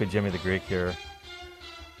not exactly Jimmy the Greek here.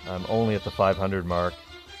 I'm only at the 500 mark.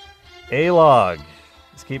 A-Log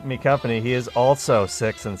is keeping me company. He is also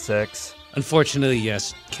 6-6. Unfortunately,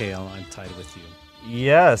 yes, Cale, I'm tied with you.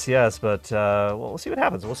 Yes, but we'll see what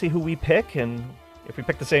happens. We'll see who we pick, and if we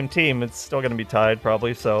pick the same team, it's still going to be tied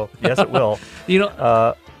probably. So yes, it will.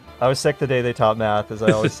 I was sick the day they taught math, as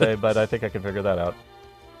I always say, but I think I can figure that out.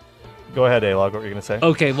 Go ahead, A-Log. What were you going to say?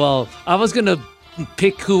 Okay, well, I was going to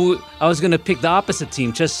pick the opposite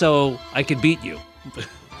team just so I could beat you.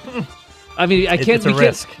 I mean,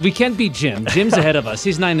 we can't beat Jim. Jim's ahead of us.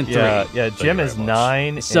 He's 9-3. Yeah. Jim is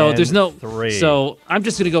 9. So there's no 3. So I'm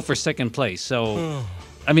just gonna go for second place. So,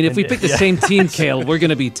 I mean, if we pick the same team, Cale, we're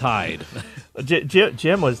gonna be tied.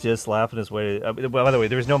 Jim was just laughing his way. By the way,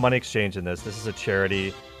 there's no money exchange in this. This is a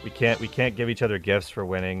charity. We can't give each other gifts for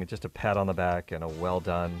winning. Just a pat on the back and a well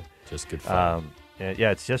done. Just good fun.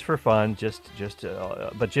 It's just for fun.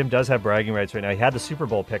 But Jim does have bragging rights right now. He had the Super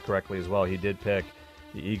Bowl pick correctly as well. He did pick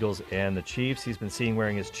the Eagles and the Chiefs. He's been seen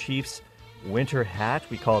wearing his Chiefs winter hat.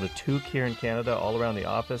 We call it a toque here in Canada, all around the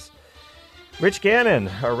office. Rich Gannon,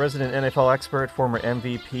 our resident NFL expert, former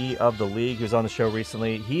MVP of the league, who's on the show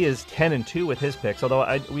recently. He is 10-2 with his picks,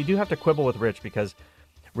 although we do have to quibble with Rich because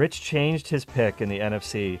Rich changed his pick in the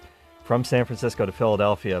NFC from San Francisco to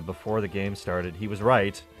Philadelphia before the game started. He was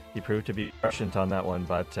right. He proved to be prescient on that one,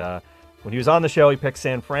 but when he was on the show, he picked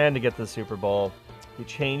San Fran to get to the Super Bowl. He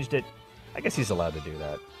changed it. I guess he's allowed to do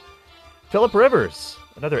that. Phillip Rivers,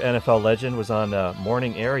 another NFL legend, was on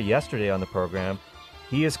Morning Air yesterday on the program.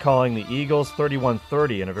 He is calling the Eagles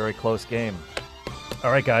 31-30 in a very close game.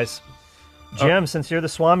 All right, guys. Jim, since you're the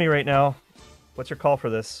Swami right now, what's your call for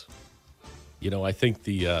this? I think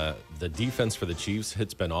the defense for the Chiefs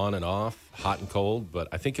has been on and off, hot and cold, but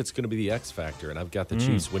I think it's going to be the X factor, and I've got the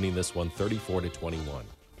Chiefs winning this one 34-21.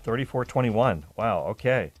 34-21. Wow,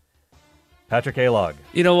 okay. Patrick Alog.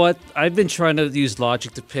 You know what? I've been trying to use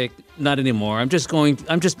logic to pick. Not anymore. I'm just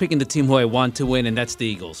picking the team who I want to win, and that's the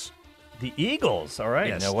Eagles. The Eagles. All right.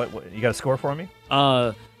 Yes. Now, what you got a score for me?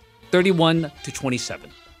 31-27.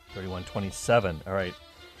 31-27. All right.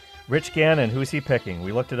 Rich Gannon. Who's he picking?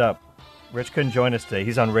 We looked it up. Rich couldn't join us today.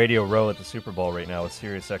 He's on Radio Row at the Super Bowl right now with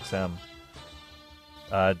Sirius XM.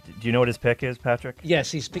 Do you know what his pick is, Patrick?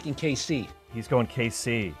 Yes, he's picking KC. He's going KC.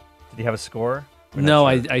 Did he have a score? No,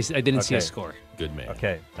 sure. I didn't see a score. Good man.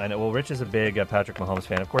 Okay, I know. Well, Rich is a big Patrick Mahomes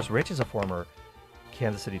fan. Of course, Rich is a former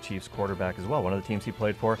Kansas City Chiefs quarterback as well, one of the teams he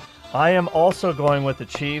played for. I am also going with the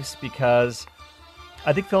Chiefs because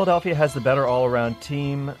I think Philadelphia has the better all-around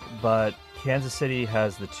team, but Kansas City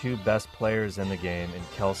has the two best players in the game in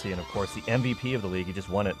Kelce and, of course, the MVP of the league. He just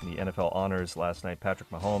won it in the NFL honors last night, Patrick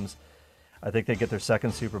Mahomes. I think they get their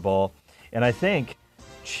second Super Bowl. And I think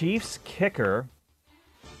Chiefs kicker,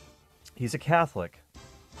 he's a Catholic.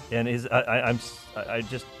 And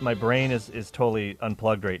my brain is totally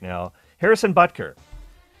unplugged right now. Harrison Butker.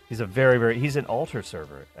 He's a he's an altar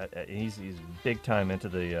server. He's big time into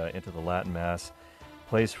the Latin Mass.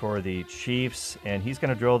 Plays for the Chiefs, and he's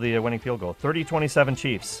going to drill the winning field goal. 30-27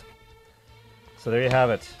 Chiefs. So there you have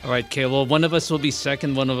it. All right, Cale. Well, one of us will be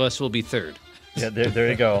second, one of us will be third. Yeah, there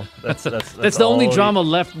you go. That's the only drama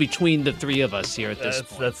left between the three of us here at this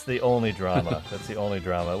point. That's the only drama. That's the only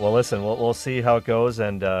drama. Well, listen, we'll see how it goes,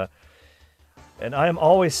 and I am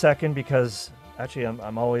always second because actually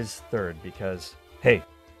I'm always third because hey,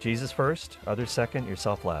 Jesus first, others second,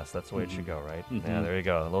 yourself last. That's the way it should go, right? Mm-hmm. Yeah, there you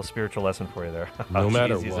go. A little spiritual lesson for you there. No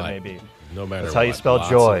matter what. As it may be. No matter That's what. how you spell lots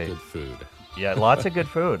joy. Of good food. Yeah, lots of good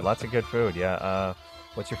food. Lots of good food. Yeah.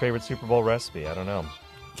 What's your favorite Super Bowl recipe? I don't know.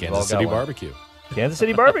 Kansas City barbecue. Kansas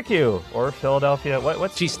City barbecue or Philadelphia.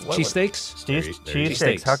 What's cheesesteaks?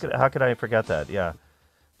 Cheesesteaks. How could I forget that? Yeah.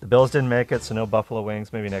 The Bills didn't make it, so no buffalo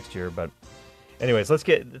wings. Maybe next year, but. Anyways,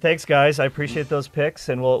 thanks, guys. I appreciate those picks,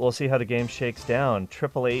 and we'll see how the game shakes down.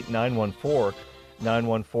 888-914-9149.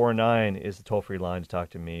 9149 is the toll-free line to talk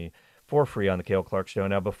to me for free on the Cale Clark Show.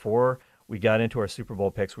 Now, before we got into our Super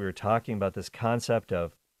Bowl picks, we were talking about this concept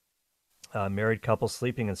of married couples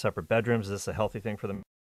sleeping in separate bedrooms. Is this a healthy thing for them?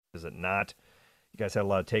 Is it not? You guys had a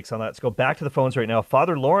lot of takes on that. Let's go back to the phones right now.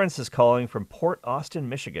 Father Lawrence is calling from Port Austin,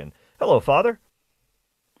 Michigan. Hello, Father.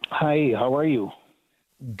 Hi, how are you?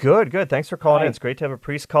 Good. Thanks for calling in. It's great to have a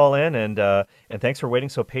priest call in, and thanks for waiting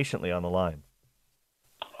so patiently on the line.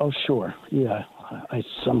 Oh, sure. Yeah, I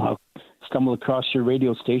somehow stumbled across your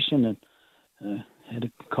radio station and had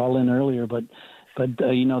to call in earlier, but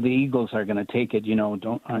you know, the Eagles are going to take it. You know,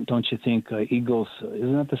 don't you think Eagles?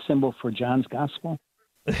 Isn't that the symbol for John's gospel?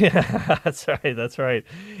 Yeah, that's right.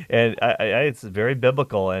 And it's very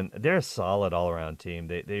biblical, and they're a solid all-around team.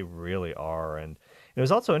 They really are. And it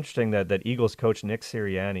was also interesting that Eagles coach Nick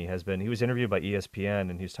Sirianni he was interviewed by ESPN,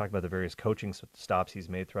 and he was talking about the various coaching stops he's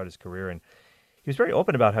made throughout his career, and he was very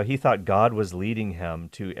open about how he thought God was leading him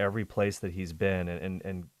to every place that he's been,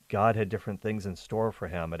 and God had different things in store for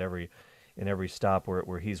him in every stop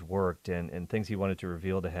where he's worked, and things he wanted to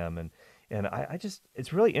reveal to him. And I just,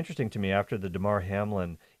 it's really interesting to me after the Damar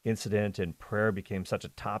Hamlin incident and prayer became such a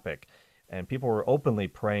topic, and people were openly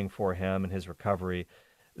praying for him and his recovery,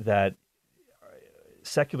 that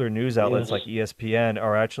secular news outlets like ESPN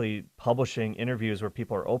are actually publishing interviews where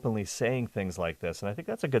people are openly saying things like this. And I think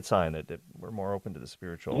that's a good sign that we're more open to the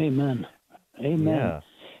spiritual. Amen. Yeah.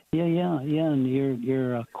 And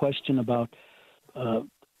your question about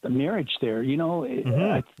the marriage there, you know,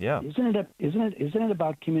 isn't it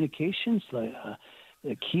about communications? Like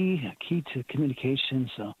the key to communications.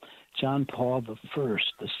 John Paul I,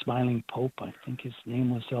 the smiling Pope, I think his name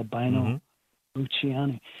was Albino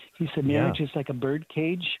Luciani. He said marriage is like a bird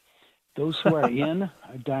cage. Those who are in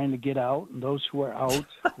are dying to get out, and those who are out,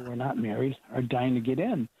 who are not married, are dying to get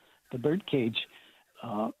in. The bird cage.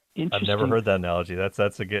 I've never heard that analogy. That's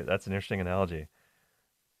an interesting analogy.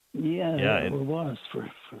 Yeah, it was for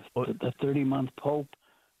the 30-month Pope,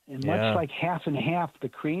 and much like half and half, the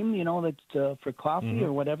cream, you know, that for coffee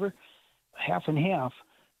or whatever, half and half.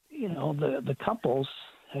 You know, the couples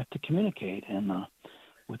have to communicate, and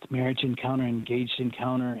with marriage encounter, engaged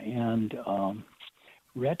encounter, and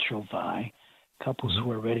retrovai, couples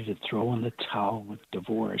who are ready to throw in the towel with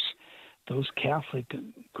divorce. Those Catholic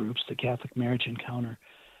groups, the Catholic Marriage Encounter,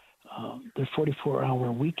 they're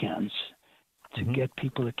 44-hour weekends to get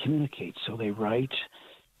people to communicate. So they write,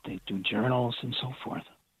 they do journals, and so forth.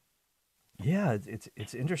 Yeah,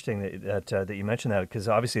 it's interesting that you mentioned that, because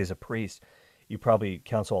obviously as a priest, you probably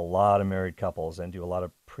counsel a lot of married couples and do a lot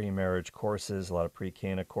of pre-marriage courses, a lot of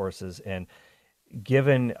pre-Cana courses. And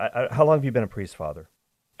given, how long have you been a priest, Father?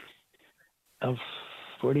 Of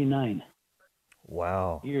 49.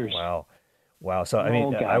 Wow. Years. Wow. So, I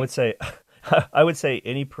mean, I would say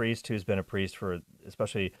any priest who's been a priest for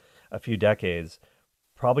especially a few decades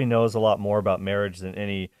probably knows a lot more about marriage than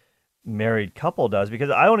any married couple does, because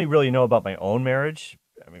I only really know about my own marriage.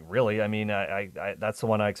 I that's the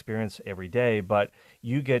one I experience every day, but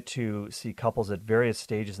you get to see couples at various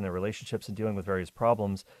stages in their relationships and dealing with various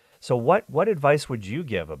problems. So what advice would you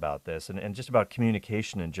give about this and just about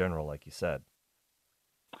communication in general, like you said?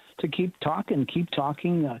 To keep talking,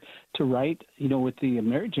 to write. You know, with the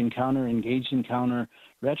marriage encounter, engaged encounter,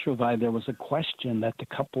 retrovive, there was a question that the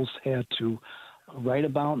couples had to write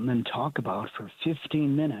about and then talk about for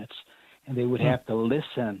 15 minutes, and they would have to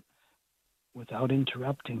listen without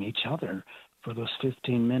interrupting each other for those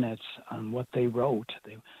 15 minutes on what they wrote.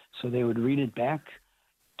 So they would read it back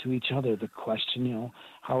to each other, the question, you know,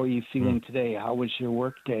 how are you feeling today? How was your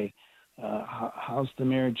work day? How's the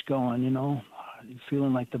marriage going? You know, are you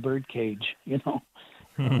feeling like the bird cage, you know?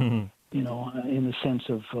 You know, in the sense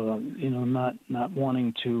of, you know, not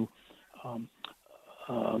wanting to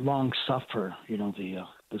long suffer, you know,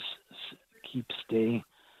 keep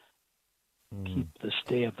the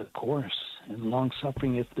stay of the course, and long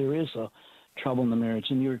suffering if there is a trouble in the marriage.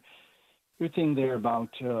 And your thing there about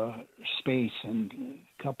space and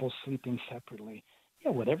couples sleeping separately,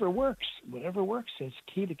 whatever works is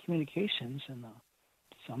key to communications. And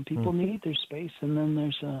some people need their space, and then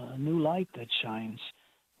there's a new light that shines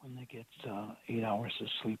when they get 8 hours of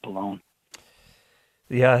sleep alone.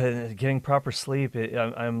 Yeah, getting proper sleep,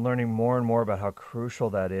 I'm learning more and more about how crucial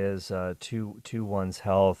that is to one's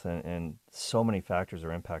health, and so many factors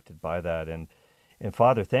are impacted by that. And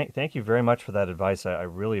Father, thank you very much for that advice. I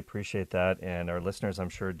really appreciate that, and our listeners, I'm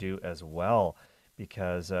sure, do as well,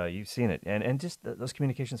 because you've seen it. And just those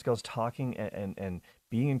communication skills, talking and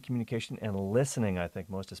being in communication and listening, I think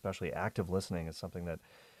most especially active listening is something that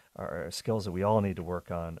are skills that we all need to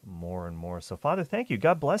work on more and more. So, Father, thank you.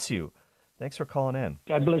 God bless you. Thanks for calling in.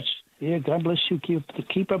 God bless. Yeah, God bless you.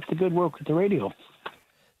 Keep up the good work with the radio.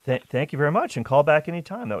 Thank you very much, and call back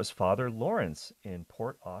anytime. That was Father Lawrence in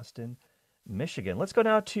Port Austin, Michigan. Let's go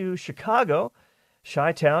now to Chicago,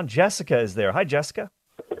 Chi-Town. Jessica is there. Hi, Jessica.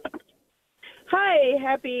 Hi,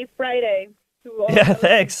 happy Friday to all Yeah, of those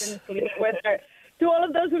thanks. who are gonna sleep with to all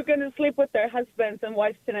of those who are going to sleep with their husbands and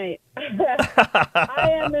wives tonight. I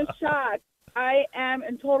am in shock. I am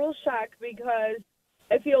in total shock because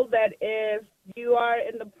I feel that if you are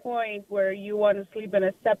in the point where you want to sleep in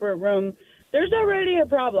a separate room, there's already a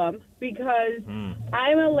problem because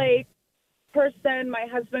I'm a late person. My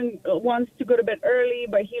husband wants to go to bed early,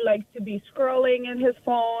 but he likes to be scrolling in his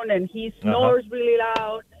phone and he snores really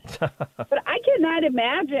loud. But I cannot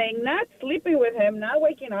imagine not sleeping with him, not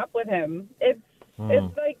waking up with him. It's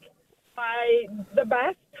like the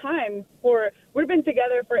best time we've been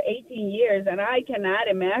together for 18 years, and I cannot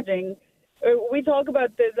imagine. We talk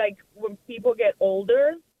about this like when people get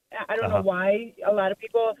older. I don't know why a lot of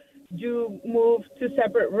people do move to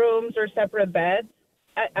separate rooms or separate beds.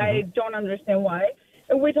 I don't understand why.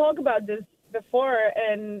 And we talk about this before,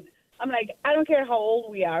 and I'm like, I don't care how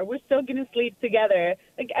old we are. We're still going to sleep together.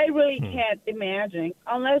 Like, I really can't imagine,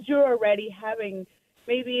 unless you're already having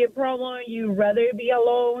maybe a problem, you'd rather be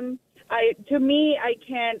alone. To me, I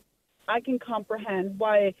can comprehend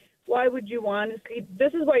why would you want to sleep.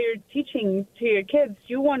 This is what you're teaching to your kids.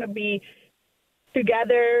 You want to be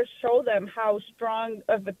together, show them how strong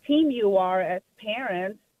of a team you are as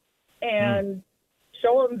parents, and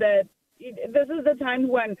show them that this is the time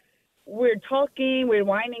when we're talking, we're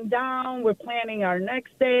winding down, we're planning our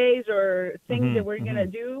next days or things that we're going to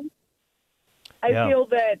do. I feel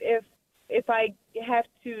that if I have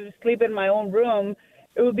to sleep in my own room,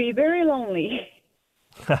 it would be very lonely.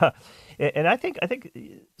 And I think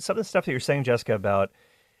some of the stuff that you're saying, Jessica, about,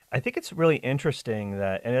 I think it's really interesting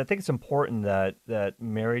that, and I think it's important that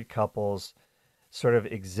married couples sort of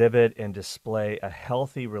exhibit and display a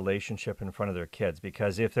healthy relationship in front of their kids,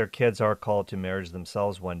 because if their kids are called to marriage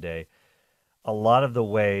themselves one day, a lot of the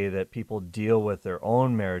way that people deal with their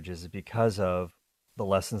own marriages is because of the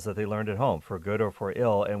lessons that they learned at home, for good or for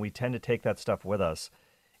ill, and we tend to take that stuff with us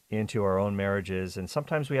into our own marriages, and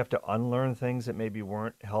sometimes we have to unlearn things that maybe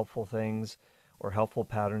weren't helpful things or helpful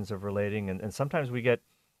patterns of relating, and sometimes we get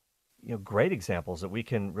great examples that we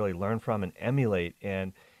can really learn from and emulate,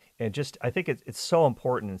 and just I think it's so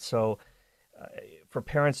important, and so for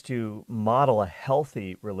parents to model a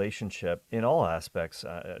healthy relationship in all aspects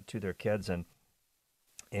to their kids, and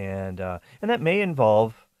that may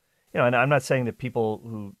involve, and I'm not saying that people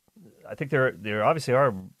who, I think there obviously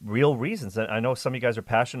are real reasons. And I know some of you guys are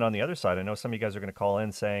passionate on the other side. I know some of you guys are going to call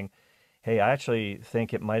in saying, hey, I actually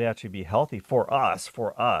think it might actually be healthy for us,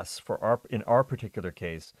 in our particular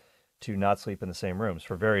case, to not sleep in the same rooms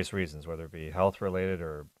for various reasons, whether it be health related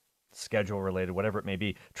or schedule related, whatever it may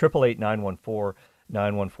be.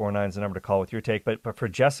 888-914-9149 is the number to call with your take. But for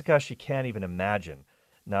Jessica, she can't even imagine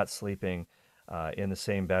not sleeping in the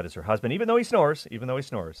same bed as her husband, even though he snores.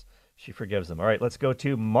 She forgives him. All right, let's go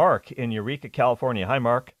to Mark in Eureka, California. Hi,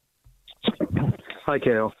 Mark. Hi,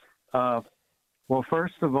 Cale. Well,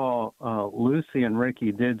 first of all, Lucy and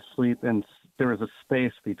Ricky did sleep, and there was a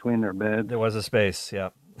space between their beds. There was a space, yeah.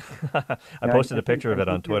 I posted a picture of it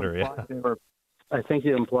on Twitter. Yeah. I think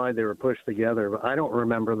you implied they were pushed together, but I don't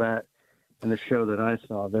remember that in the show that I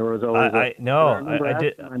saw. There was always I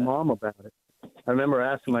did. My mom about it. I remember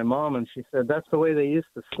asking my mom, and she said that's the way they used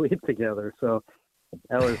to sleep together. So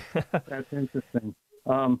that's interesting.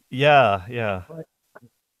 Yeah.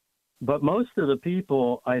 But most of the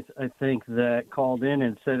people I think that called in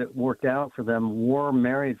and said it worked out for them were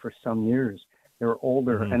married for some years. They were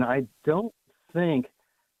older, and I don't think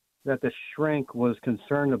that the shrink was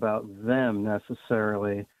concerned about them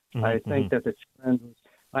necessarily. I think that the trend was,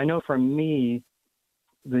 I know for me,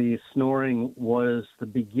 the snoring was the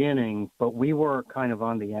beginning, but we were kind of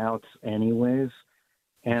on the outs anyways.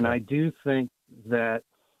 And I do think that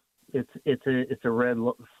it's a red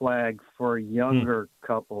flag for younger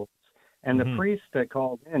couples. And the priest that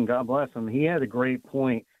called in, God bless him, he had a great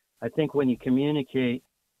point. I think when you communicate,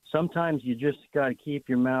 sometimes you just got to keep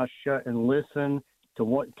your mouth shut and listen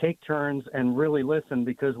to take turns and really listen,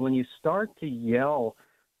 because when you start to yell,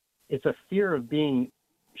 it's a fear of being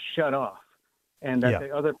shut off, and that the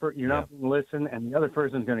other you're not going to listen, and the other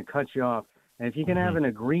person's going to cut you off. And if you can have an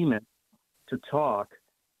agreement to talk,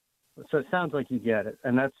 so it sounds like you get it,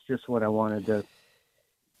 and that's just what I wanted to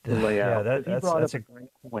lay out. That's a great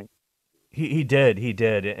point. He did,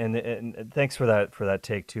 and thanks for that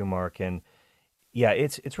take too, Mark. And yeah,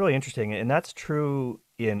 it's really interesting, and that's true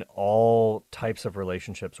in all types of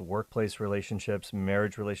relationships, workplace relationships,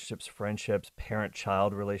 marriage relationships, friendships,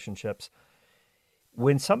 parent-child relationships.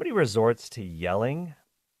 When somebody resorts to yelling,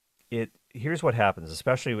 here's what happens,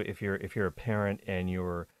 especially if you're a parent and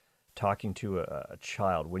you're talking to a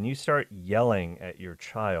child. When you start yelling at your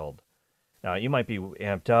child, now you might be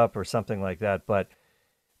amped up or something like that, but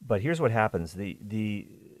here's what happens.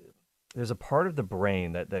 There's a part of the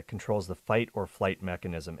brain that controls the fight or flight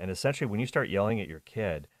mechanism. And essentially, when you start yelling at your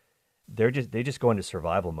kid, they just go into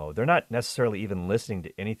survival mode. They're not necessarily even listening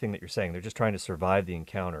to anything that you're saying. They're just trying to survive the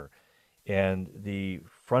encounter. And the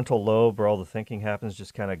frontal lobe, where all the thinking happens,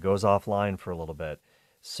 just kind of goes offline for a little bit.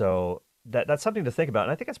 So that's something to think about.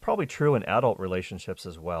 And I think it's probably true in adult relationships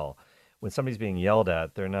as well. When somebody's being yelled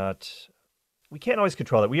at, we can't always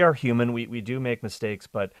control it. We are human. We do make mistakes,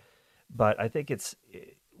 but I think it's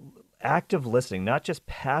active listening, not just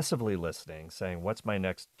passively listening, saying, what's my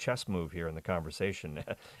next chess move here in the conversation?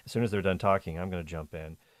 As soon as they're done talking, I'm going to jump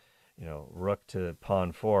in, rook to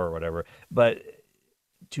pawn 4 or whatever. But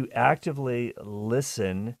to actively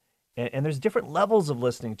listen, and there's different levels of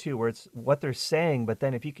listening too, where it's what they're saying, but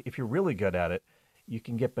then if you're really good at it, you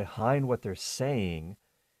can get behind what they're saying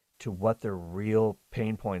to what their real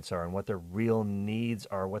pain points are and what their real needs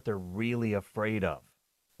are, what they're really afraid of,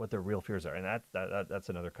 what their real fears are. And that's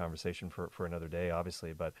another conversation for another day,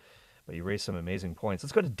 obviously, but you raised some amazing points.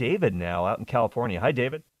 Let's go to David now out in California. Hi,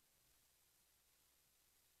 David.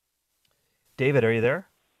 David, are you there?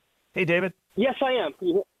 Hey, David. Yes, I am.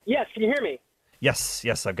 Yes, can you hear me? Yes,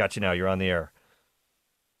 I've got you now. You're on the air.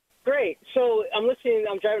 Great. So I'm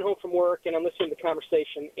driving home from work, and I'm listening to the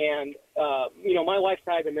conversation. And, my wife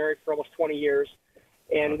and I have been married for almost 20 years,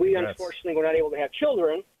 and we unfortunately were not able to have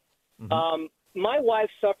children. Mm-hmm. My wife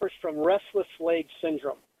suffers from restless leg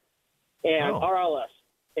syndrome and RLS.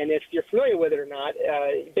 And if you're familiar with it or not,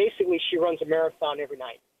 basically she runs a marathon every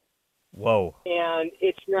night. Whoa. And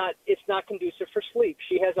it's not conducive for sleep.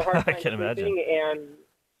 She has a hard time sleeping. Imagine. And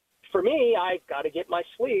for me, I've got to get my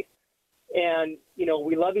sleep. And,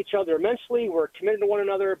 we love each other immensely. We're committed to one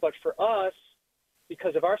another. But for us,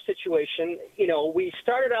 because of our situation, we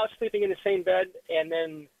started out sleeping in the same bed, and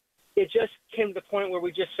then it just came to the point where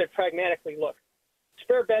we just said pragmatically, look,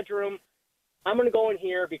 spare bedroom, I'm going to go in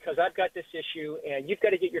here because I've got this issue, and you've got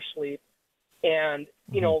to get your sleep. And,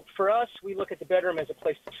 for us, we look at the bedroom as a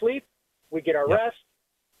place to sleep. We get our rest,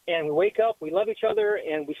 and we wake up, we love each other,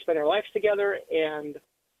 and we spend our lives together, and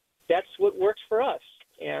that's what works for us.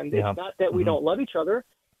 And it's not that we don't love each other.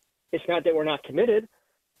 It's not that we're not committed.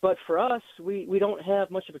 But for us, we don't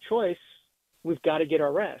have much of a choice. We've got to get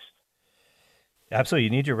our rest. Absolutely. You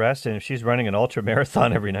need your rest. And if she's running an ultra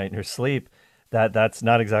marathon every night in her sleep, that's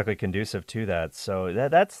not exactly conducive to that. So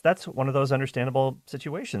that's one of those understandable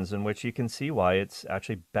situations in which you can see why it's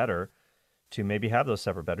actually better to maybe have those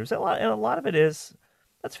separate bedrooms. And a lot of it is,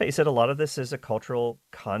 let's face it, a lot of this is a cultural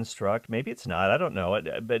construct. Maybe it's not. I don't know.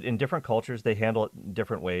 But in different cultures, they handle it in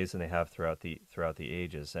different ways than they have throughout the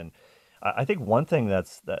ages. And I think one thing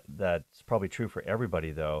that's probably true for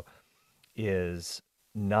everybody, though, is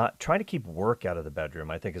not trying to keep work out of the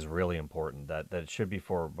bedroom. I think is really important. That it should be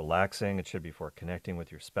for relaxing. It should be for connecting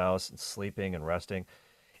with your spouse and sleeping and resting.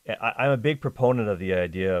 I'm a big proponent of the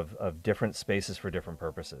idea of different spaces for different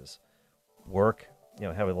purposes. Work,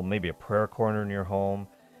 have maybe a prayer corner in your home,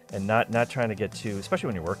 and not trying to get too, especially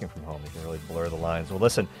when you're working from home, you can really blur the lines. Well,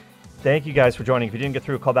 listen, thank you guys for joining. If you didn't get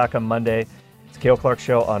through, call back on Monday. It's Cale Clark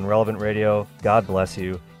Show on Relevant Radio. God bless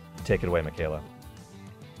you. Take it away, Michaela.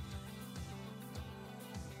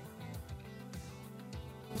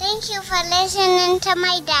 Thank you for listening to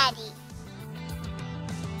my daddy.